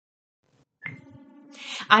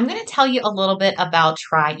I'm going to tell you a little bit about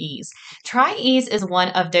TriEase. TriEase is one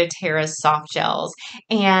of doTERRA's soft gels,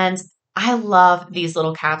 and I love these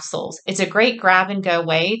little capsules. It's a great grab and go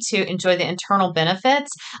way to enjoy the internal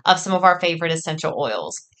benefits of some of our favorite essential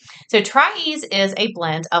oils. So, TriEase is a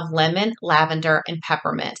blend of lemon, lavender, and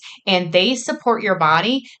peppermint, and they support your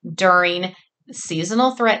body during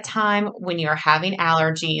seasonal threat time when you're having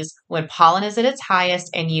allergies, when pollen is at its highest,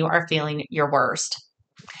 and you are feeling your worst.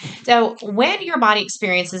 So, when your body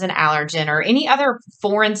experiences an allergen or any other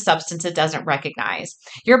foreign substance it doesn't recognize,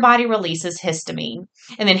 your body releases histamine.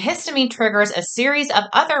 And then histamine triggers a series of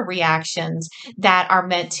other reactions that are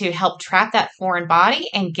meant to help trap that foreign body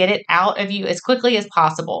and get it out of you as quickly as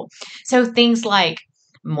possible. So, things like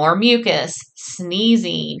more mucus,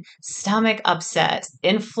 sneezing, stomach upset,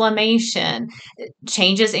 inflammation,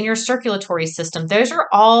 changes in your circulatory system. Those are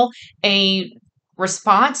all a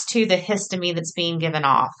response to the histamine that's being given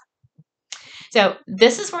off. So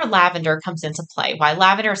this is where lavender comes into play, why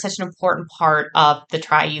lavender is such an important part of the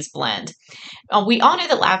TriEase blend. We all know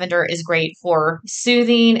that lavender is great for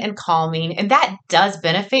soothing and calming, and that does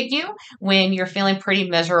benefit you when you're feeling pretty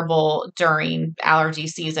miserable during allergy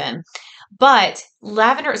season. But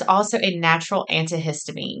lavender is also a natural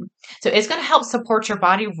antihistamine. So it's going to help support your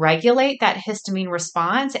body regulate that histamine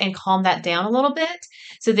response and calm that down a little bit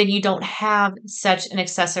so that you don't have such an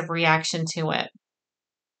excessive reaction to it.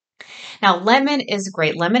 Now, lemon is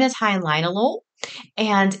great. Lemon is high in linalool,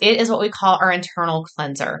 and it is what we call our internal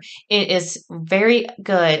cleanser. It is very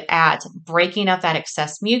good at breaking up that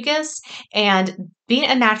excess mucus and being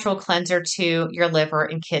a natural cleanser to your liver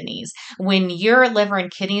and kidneys. When your liver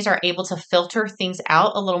and kidneys are able to filter things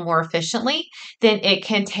out a little more efficiently, then it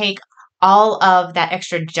can take all of that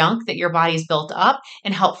extra junk that your body's built up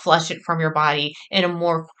and help flush it from your body in a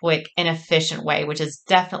more quick and efficient way, which is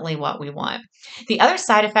definitely what we want. The other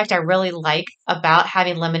side effect I really like about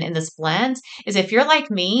having lemon in this blend is if you're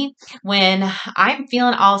like me, when I'm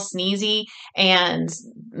feeling all sneezy and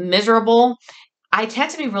miserable, I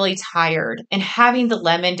tend to be really tired, and having the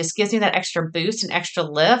lemon just gives me that extra boost and extra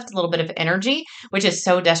lift, a little bit of energy, which is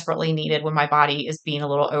so desperately needed when my body is being a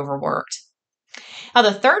little overworked. Now,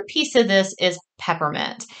 the third piece of this is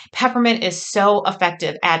peppermint. Peppermint is so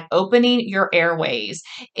effective at opening your airways.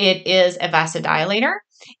 It is a vasodilator,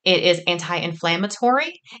 it is anti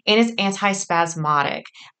inflammatory, and it's antispasmodic.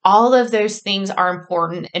 All of those things are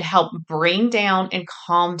important and help bring down and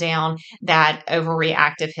calm down that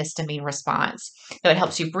overreactive histamine response. So it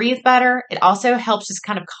helps you breathe better. It also helps just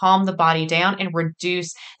kind of calm the body down and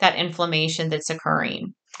reduce that inflammation that's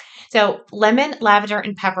occurring. So, lemon, lavender,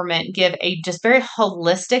 and peppermint give a just very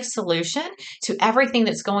holistic solution to everything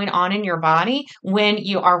that's going on in your body when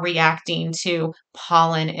you are reacting to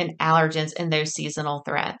pollen and allergens and those seasonal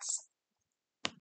threats.